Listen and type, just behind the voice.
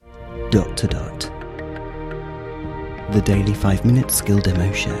Dot to Dot, the daily 5-minute skill demo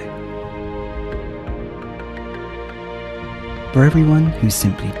show. For everyone who's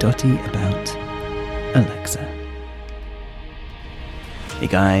simply dotty about Alexa. Hey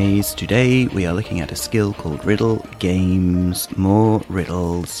guys, today we are looking at a skill called Riddle Games. More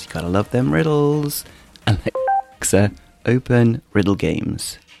riddles, you gotta love them riddles. Alexa, open Riddle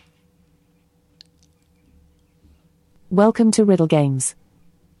Games. Welcome to Riddle Games.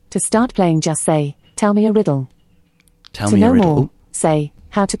 To start playing, just say, "Tell me a riddle." Tell me a riddle. To know more, say,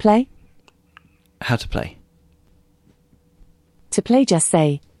 "How to play?" How to play. To play, just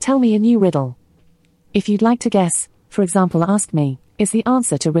say, "Tell me a new riddle." If you'd like to guess, for example, ask me, "Is the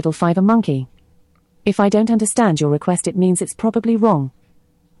answer to riddle 5 a monkey?" If I don't understand your request, it means it's probably wrong.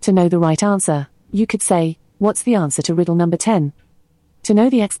 To know the right answer, you could say, "What's the answer to riddle number 10?" To know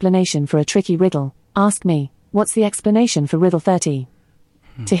the explanation for a tricky riddle, ask me, "What's the explanation for riddle 30?"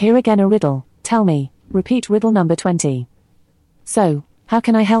 To hear again a riddle, tell me, "Repeat riddle number 20." So, how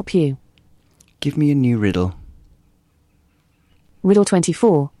can I help you? Give me a new riddle. Riddle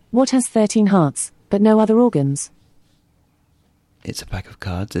 24, what has 13 hearts, but no other organs? It's a pack of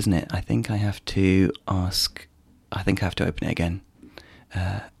cards, isn't it? I think I have to open it again.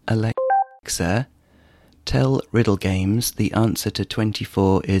 Alexa, tell Riddle Games the answer to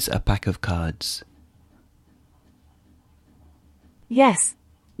 24 is a pack of cards. Yes,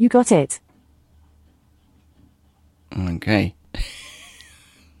 you got it. Okay.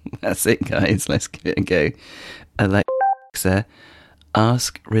 That's it, guys. Let's give it a go. Alexa,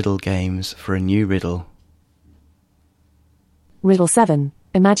 ask Riddle Games for a new riddle. Riddle 7,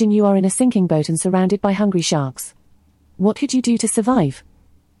 imagine you are in a sinking boat and surrounded by hungry sharks. What could you do to survive?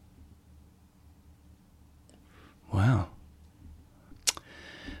 Wow.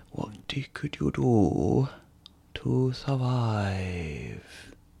 Could you do to survive?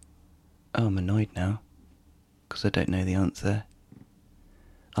 Oh, I'm annoyed now, because I don't know the answer.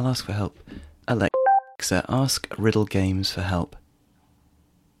 I'll ask for help. Alexa, ask Riddle Games for help.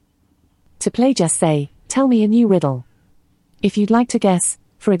 To play, just say, "Tell me a new riddle." If you'd like to guess,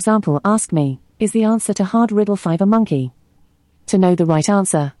 for example, ask me, "Is the answer to hard riddle 5 a monkey?" To know the right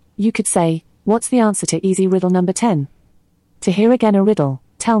answer, you could say, "What's the answer to easy riddle number 10?" To hear again a riddle,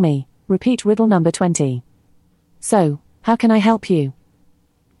 tell me, "Repeat riddle number 20." So, how can I help you?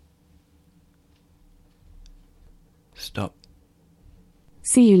 Stop.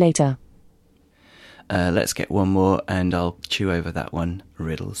 See you later. Let's get one more and I'll chew over that one.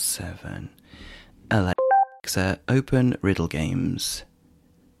 Riddle 7. Alexa, open Riddle Games.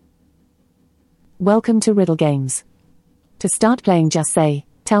 Welcome to Riddle Games. To start playing, just say,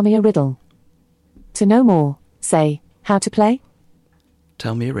 "Tell me a riddle." To know more, say, "How to play?"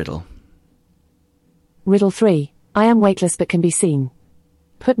 Tell me a riddle. Riddle 3, I am weightless but can be seen.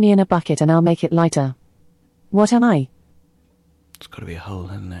 Put me in a bucket and I'll make it lighter. What am I? It's got to be a hole,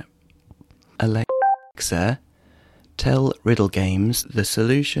 hasn't it? Alexa, tell Riddle Games the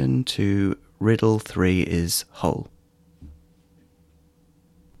solution to riddle 3 is hole.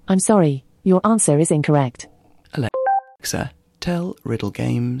 I'm sorry, your answer is incorrect. Alexa, tell Riddle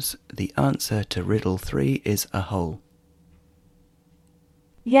Games the answer to riddle 3 is a hole.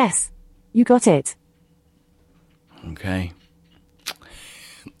 Yes, you got it. Okay.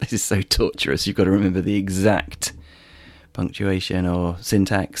 This is so torturous. You've got to remember the exact punctuation or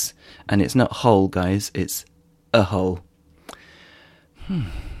syntax. And it's not hole, guys. It's a hole.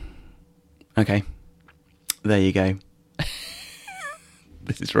 Okay. There you go.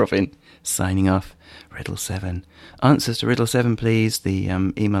 This is Robin signing off. Riddle 7. Answers to Riddle 7, please. The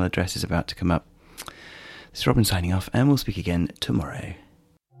email address is about to come up. This is Robin signing off, and we'll speak again tomorrow.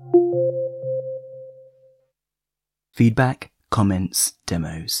 Feedback, comments,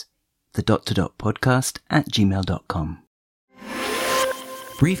 demos. The Dot to Dot podcast @gmail.com.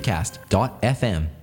 Briefcast.fm